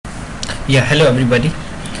Yeah, hello everybody.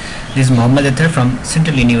 This is Mohammad Athar from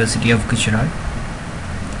Central University of Gujarat.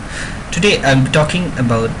 Today I'll be talking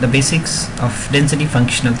about the basics of density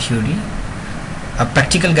functional theory, a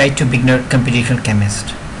practical guide to beginner computational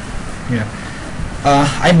chemist. Yeah.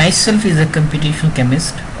 I myself is a computational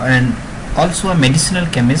chemist and also a medicinal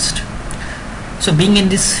chemist. So being in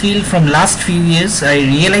this field from last few years, I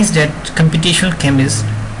realized that computational chemists,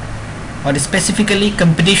 or specifically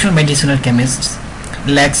computational medicinal chemists,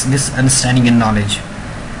 lacks this understanding and knowledge.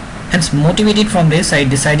 Hence, motivated from this, I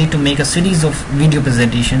decided to make a series of video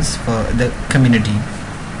presentations for the community.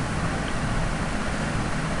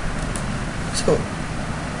 So,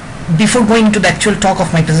 before going into the actual talk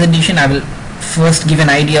of my presentation, I will first give an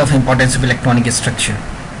idea of importance of electronic structure.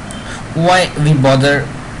 Why we bother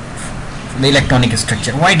the electronic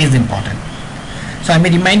structure? Why it is important? So, I may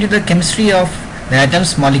remind you the chemistry of the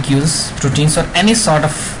atoms, molecules, proteins, or any sort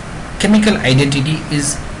of chemical identity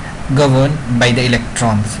is governed by the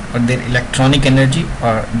electrons or their electronic energy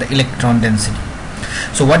or the electron density.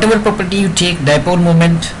 So whatever property you take, dipole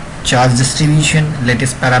moment, charge distribution,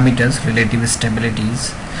 lattice parameters, relative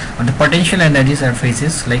stabilities, or the potential energy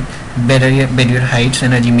surfaces like barrier heights,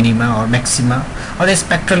 energy minima or maxima, or the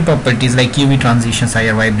spectral properties like UV transitions,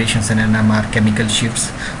 IR vibrations and NMR, chemical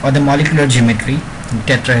shifts, or the molecular geometry,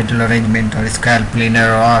 tetrahedral arrangement or scale planar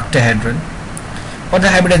or octahedral, or the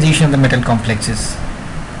hybridization of the metal complexes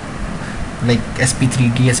like sp3,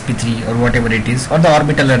 dsp3 or whatever it is, or the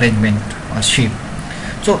orbital arrangement or shape.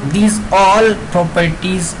 So these all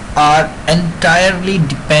properties are entirely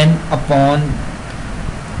depend upon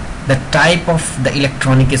the type of the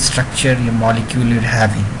electronic structure your molecule is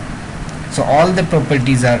having. So all the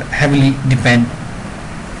properties are heavily depend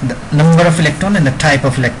the number of electron and the type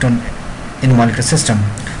of electron in molecular system.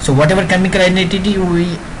 So whatever chemical identity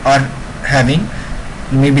we are having,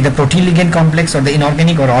 maybe the protein ligand complex or the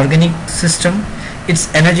inorganic or organic system,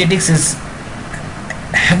 its energetics is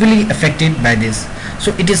heavily affected by this.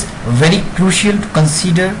 So it is very crucial to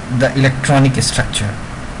consider the electronic structure.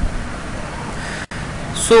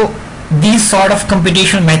 So these sort of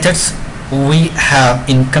computational methods we have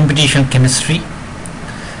in computational chemistry.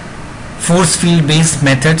 Force field based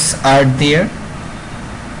methods are there.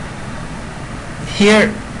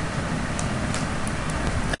 Here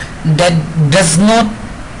that does not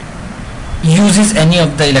uses any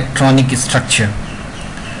of the electronic structure,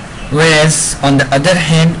 whereas on the other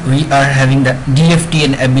hand we are having the DFT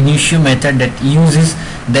and ab initio method that uses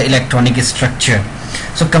the electronic structure.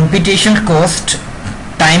 So computational cost,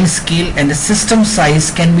 time scale and the system size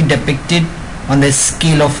can be depicted on the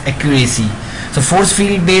scale of accuracy. So force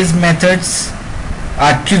field based methods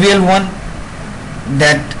are trivial one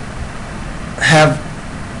that have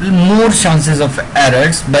more chances of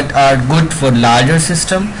errors but are good for larger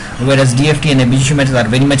system, whereas DFT and ab initio methods are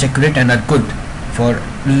very much accurate and are good for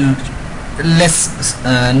less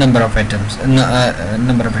number of atoms.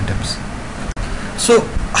 So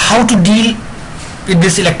how to deal with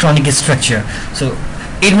this electronic structure? So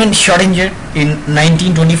Edwin Schrödinger in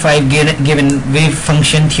 1925 given wave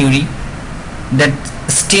function theory that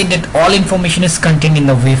state that all information is contained in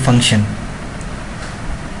the wave function.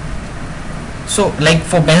 So like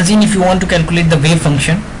for benzene, if you want to calculate the wave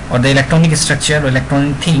function or the electronic structure or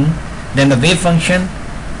electronic thing, then the wave function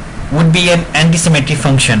would be an antisymmetry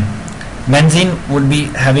function. Benzene would be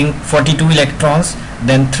having 42 electrons,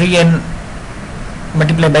 then 3n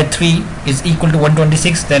multiplied by 3 is equal to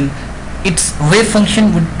 126, then its wave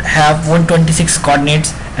function would have 126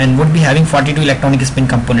 coordinates and would be having 42 electronic spin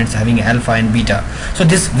components having alpha and beta. So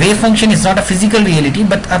this wave function is not a physical reality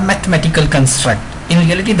but a mathematical construct. In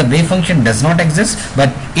reality the wave function does not exist,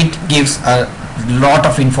 but it gives a lot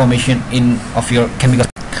of information of your chemical.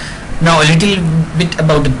 Now a little bit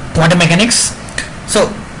about the quantum mechanics. So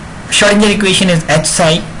Schrödinger equation is H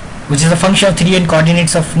psi, which is a function of 3n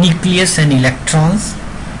coordinates of nucleus and electrons,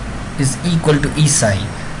 is equal to E psi.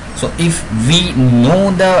 So if we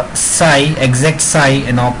know the psi, exact psi,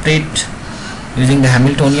 and operate using the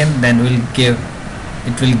Hamiltonian, then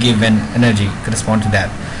it will give an energy correspond to that.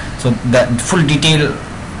 So the full detailed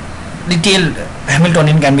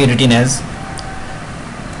Hamiltonian can be written as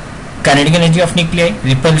kinetic energy of nuclei,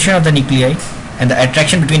 repulsion of the nuclei, and the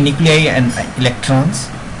attraction between nuclei and electrons,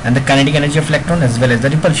 and the kinetic energy of electron as well as the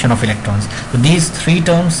repulsion of electrons. So these three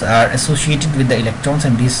terms are associated with the electrons,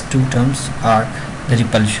 and these two terms are the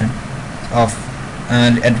repulsion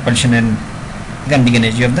and kinetic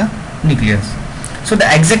energy of the nucleus. So the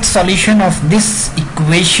exact solution of this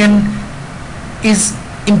equation is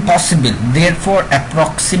impossible, therefore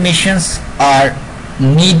approximations are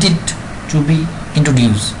needed to be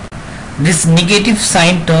introduced. This negative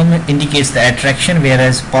sign term indicates the attraction,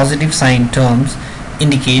 whereas positive sign terms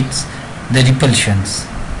indicates the repulsions.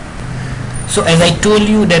 So as I told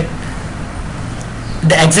you that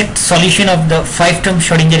the exact solution of the 5-term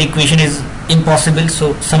Schrodinger equation is impossible,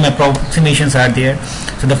 so some approximations are there.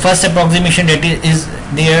 So the first approximation that is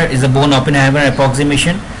there is a Born-Oppenheimer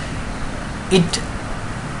approximation. It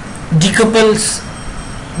decouples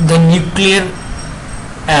the nuclear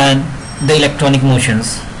and the electronic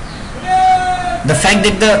motions. The fact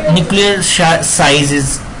that the nuclear size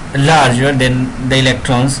is larger than the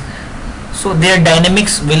electrons, so their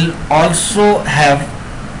dynamics will also have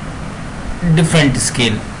different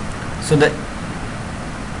scale. So the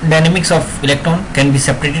dynamics of electron can be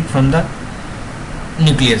separated from the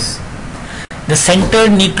nucleus. The center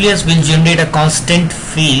nucleus will generate a constant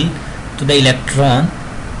field to the electron,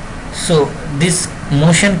 so this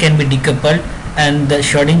motion can be decoupled, and the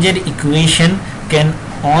Schrodinger equation can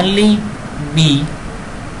only be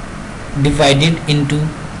divided into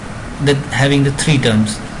the having the 3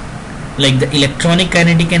 terms, like the electronic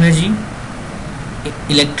kinetic energy,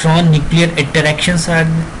 electron nuclear interactions are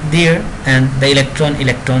there, and the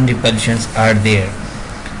electron repulsions are there.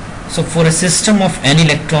 So for a system of n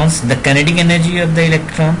electrons, the kinetic energy of the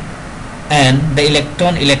electron and the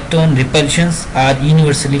electron repulsions are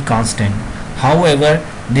universally constant. However,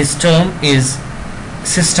 this term is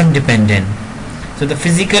system dependent. So the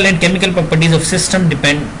physical and chemical properties of system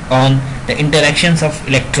depend on the interactions of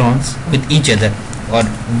electrons with each other or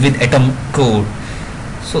with atom core.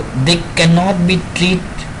 So they cannot be treated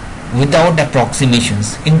without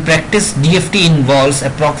approximations. In practice, DFT involves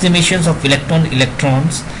approximations of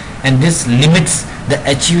electrons, and this limits the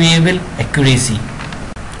achievable accuracy.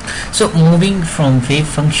 So moving from wave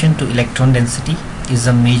function to electron density is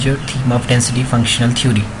a major theme of density functional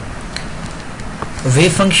theory. A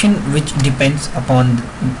wave function which depends upon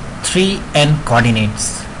 3 n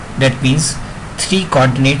coordinates, that means 3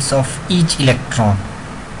 coordinates of each electron,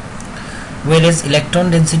 whereas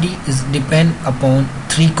electron density is depend upon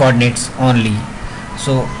 3 coordinates only.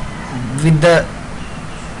 So with the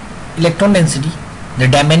electron density, the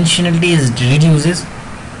dimensionality is reduces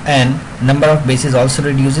and number of bases also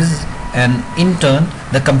reduces, and in turn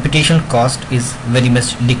the computational cost is very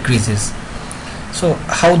much decreases. So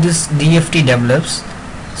how this DFT develops?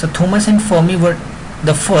 So Thomas and Fermi were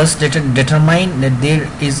the first that determined that there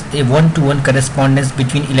is a one-to-one correspondence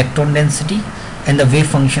between electron density and the wave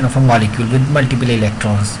function of a molecule with multiple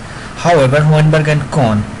electrons. However, Hohenberg and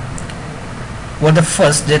Kohn were the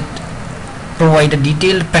first that provide a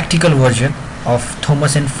detailed practical version of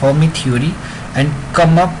Thomas and Fermi theory and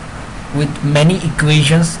come up with many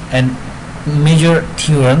equations and major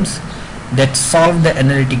theorems that solve the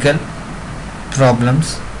analytical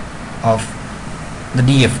problems of the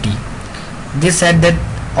DFT. They said that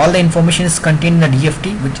all the information is contained in the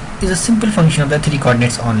DFT, which is a simple function of the 3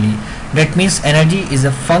 coordinates only. That means energy is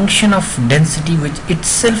a function of density, which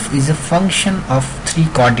itself is a function of 3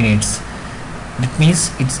 coordinates. That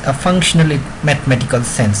means it's a functional in mathematical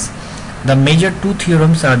sense. The major 2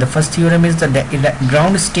 theorems are: the first theorem is that the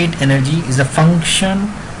ground state energy is a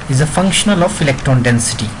functional of electron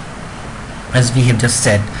density, as we have just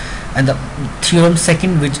said. And the theorem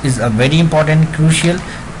second, which is a very important, crucial,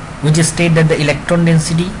 which states that the electron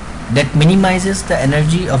density that minimizes the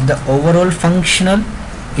energy of the overall functional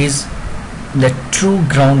is the true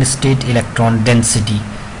ground state electron density.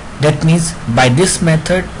 That means by this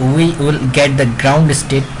method we will get the ground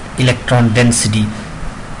state electron density.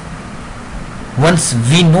 Once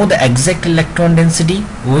we know the exact electron density,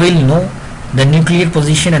 we will know the nuclear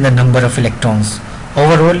position and the number of electrons.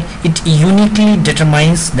 Overall, it uniquely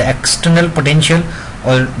determines the external potential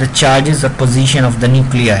or the charges or position of the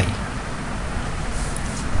nuclei.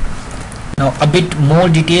 Now a bit more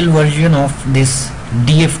detailed version of this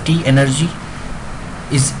DFT energy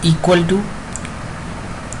is equal to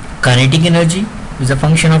kinetic energy is a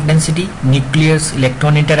function of density, nucleus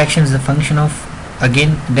electron interaction is a function of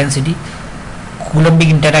again density, Coulombic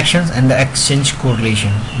interactions, and the exchange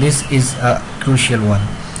correlation. This is a crucial one.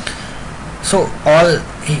 So all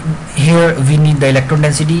here we need the electron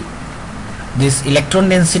density. This electron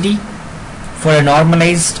density for a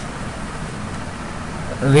normalized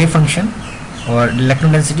wave function or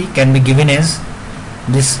electron density can be given as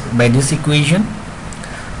this by this equation.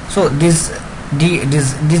 So this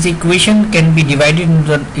equation can be divided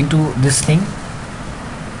into this thing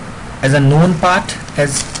as a known part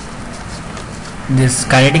as this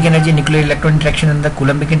kinetic energy, nuclear electron interaction, and the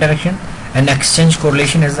Coulombic interaction, and exchange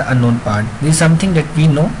correlation as the unknown part. This is something that we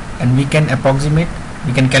know and we can approximate,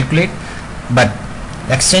 we can calculate, but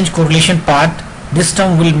exchange correlation part, this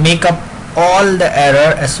term will make up all the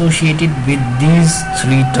error associated with these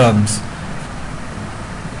three terms.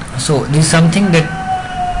 So this is something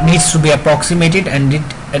that needs to be approximated, and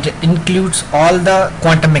it includes all the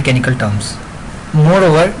quantum mechanical terms.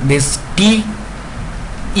 Moreover, this T,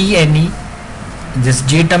 E and E, this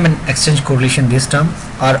J term and exchange correlation, this term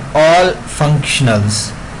are all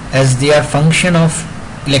functionals, as they are function of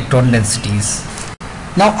electron densities.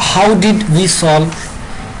 Now, how did we solve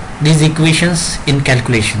these equations in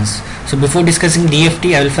calculations? So before discussing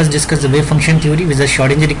DFT, I will first discuss the wave function theory with the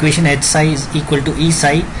Schrodinger equation H psi is equal to E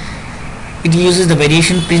psi. It uses the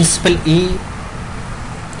variation principle E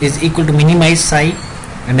is equal to minimize psi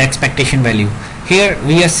and the expectation value. Here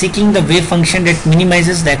we are seeking the wave function that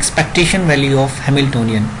minimizes the expectation value of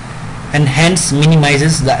Hamiltonian and hence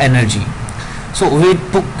minimizes the energy. So we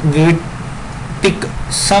would pick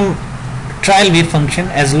some trial wave function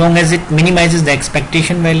as long as it minimizes the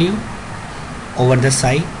expectation value over the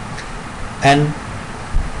psi, and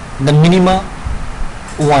the minima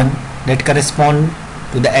one that correspond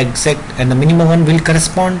to the exact, and the minimum one will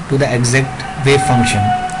correspond to the exact wave function.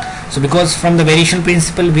 So because from the variational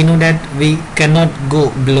principle we know that we cannot go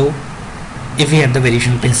below if we have the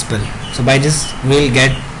variational principle, so by this we will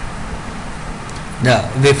get the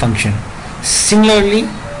wave function. Similarly,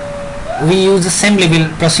 we use the same level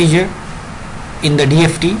procedure in the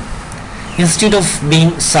DFT. Instead of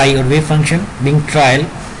being psi or wave function being trial,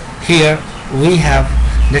 here we have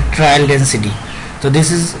the trial density. So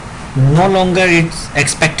this is no longer its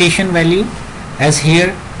expectation value, as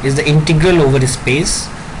here is the integral over space,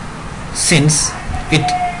 since it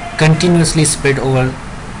continuously spread over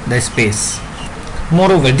the space.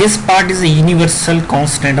 Moreover, this part is a universal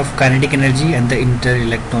constant of kinetic energy and the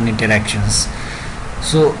inter-electron interactions.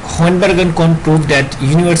 So Hohenberg and Kohn proved that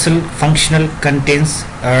universal functional contains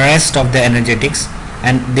a rest of the energetics,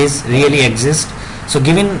 and this really exists. So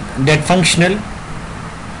given that functional,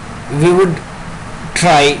 we would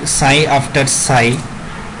try psi after psi,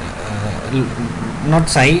 not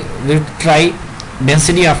psi, we would try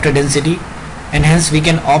density after density, and hence we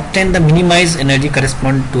can obtain the minimized energy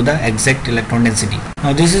correspond to the exact electron density.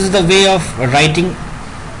 Now this is the way of writing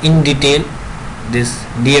in detail this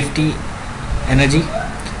DFT energy.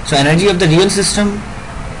 So energy of the real system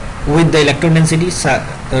with the electron density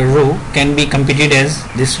rho can be computed as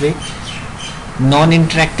this way: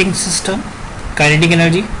 non-interacting system kinetic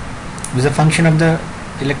energy is a function of the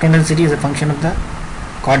electron density, is a function of the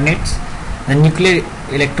coordinates, the nuclear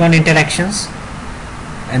electron interactions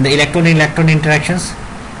and the electron interactions,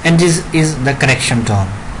 and this is the correction term.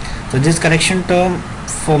 So this correction term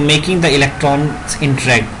for making the electrons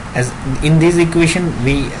interact, as in this equation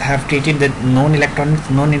we have treated the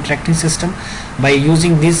non-interacting system. By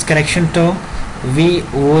using this correction term we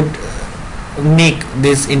would make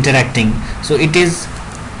this interacting. So it is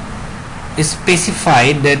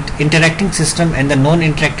specified that interacting system and the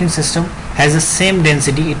non-interacting system has the same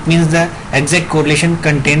density. It means the exact correlation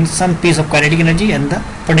contains some piece of kinetic energy and the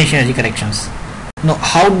potential energy corrections. Now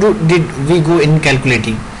how did we go in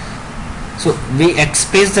calculating? So we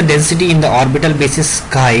express the density in the orbital basis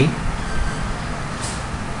chi.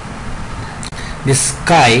 This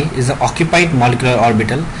chi is the occupied molecular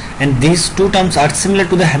orbital, and these two terms are similar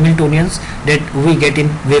to the Hamiltonians that we get in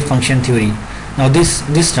wave function theory. Now this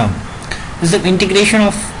term is the integration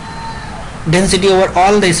of density over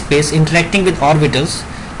all the space interacting with orbitals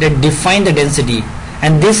that define the density,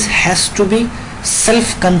 and this has to be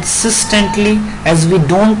self-consistently, as we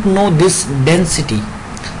don't know this density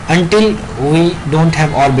until we don't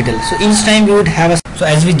have orbital. So each time we would have a, so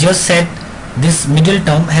as we just said, this middle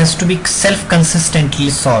term has to be self-consistently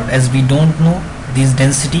solved, as we don't know this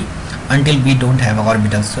density until we don't have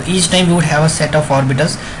orbitals. So each time we would have a set of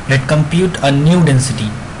orbitals that compute a new density.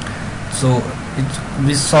 So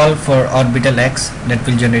we solve for orbital x, that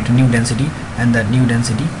will generate a new density, and that new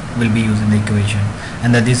density will be used in the equation.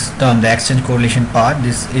 And that this term, the exchange correlation part,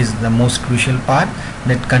 this is the most crucial part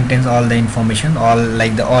that contains all the information, all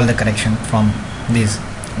the correction from this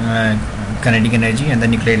kinetic energy and the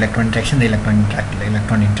nuclear electron interaction, the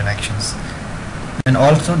electron interactions. And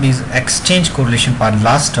also this exchange correlation part,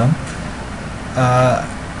 last term,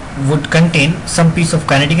 would contain some piece of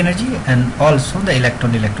kinetic energy and also the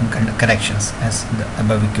electron corrections, as the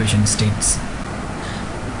above equation states.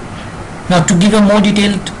 Now to give a more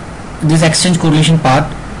detailed this exchange correlation part,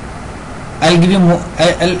 I'll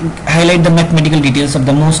highlight the mathematical details of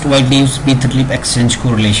the most widely used B-Triple exchange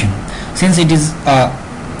correlation. Since it is a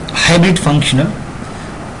hybrid functional,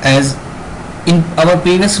 as in our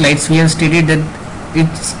previous slides we have stated that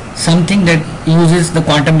it's something that uses the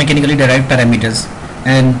quantum mechanically derived parameters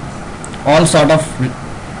and all sort of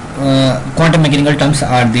quantum mechanical terms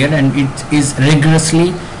are there, and it is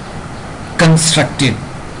rigorously constructed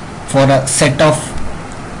for a set of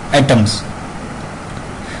atoms.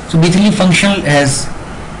 So B3 functional has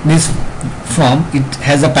this form. It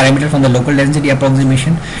has a parameter from the local density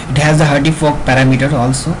approximation. It has the Hertie-Fogg parameter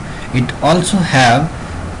also. It also have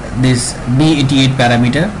this B88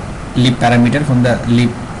 parameter, Lip parameter from the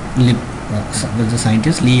Lip the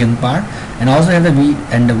scientist Lee Young Park, and also have the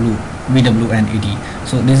VW and AD.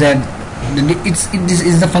 So these are this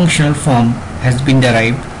is the functional form has been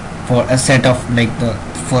derived for a set of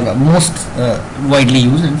for most widely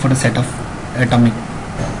used and for a set of atomic.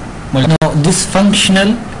 Now this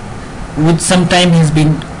functional, which sometime has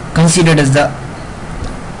been considered as the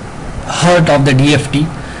heart of the DFT,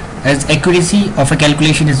 as accuracy of a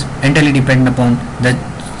calculation is entirely dependent upon the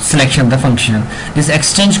selection of the functional. This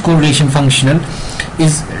exchange correlation functional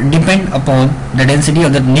is depend upon the density or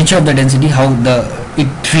the nature of the density, how it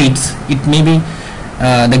treats. It may be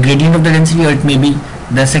the gradient of the density, or it may be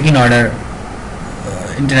the second order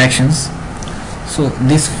interactions. So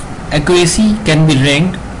this accuracy can be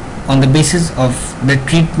ranked on the basis of the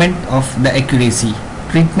treatment of the accuracy,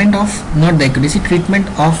 treatment of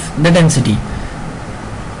the density.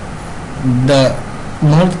 The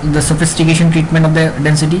more the sophistication treatment of the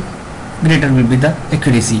density, greater will be the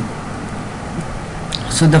accuracy.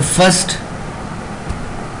 So the first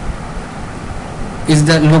is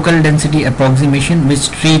the local density approximation, which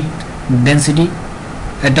treat density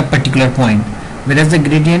at a particular point, whereas the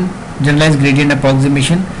generalized gradient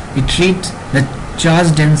approximation, it treats the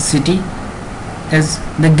charge density as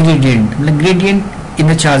the gradient in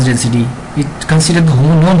the charge density. It considers the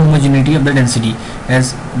non-homogeneity of the density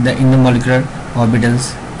as the in the molecular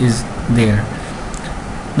orbitals is there.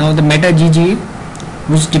 Now the meta GGA,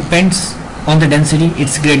 which depends on the density,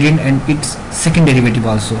 its gradient and its second derivative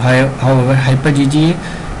also. However, hyper GGA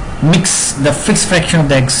mix the fixed fraction of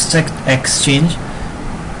the exact exchange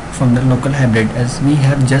from the local hybrid, as we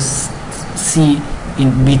have just see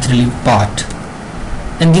in B3 part.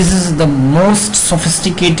 And this is the most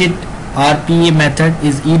sophisticated RPA method,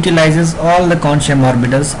 is utilizes all the Concham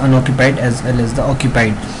orbitals, unoccupied as well as the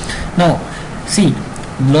occupied. Now see,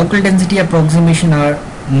 local density approximation are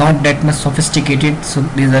not that much sophisticated, so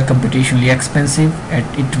these are computationally expensive, and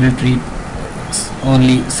it will treat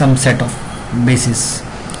only some set of basis.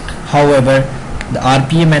 However, the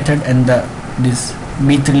RPA method and this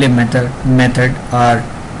B3 method are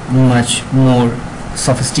much more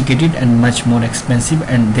sophisticated and much more expensive,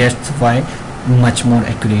 and that's why much more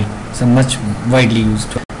accurate, so much widely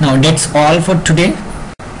used. Now that's all for today,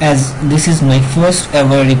 as this is my first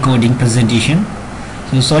ever recording presentation,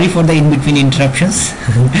 so sorry for the in-between interruptions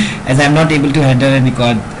as I am not able to handle and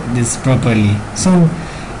record this properly. Soon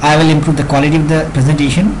I will improve the quality of the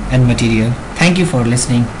presentation and material. Thank you for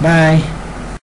listening. Bye.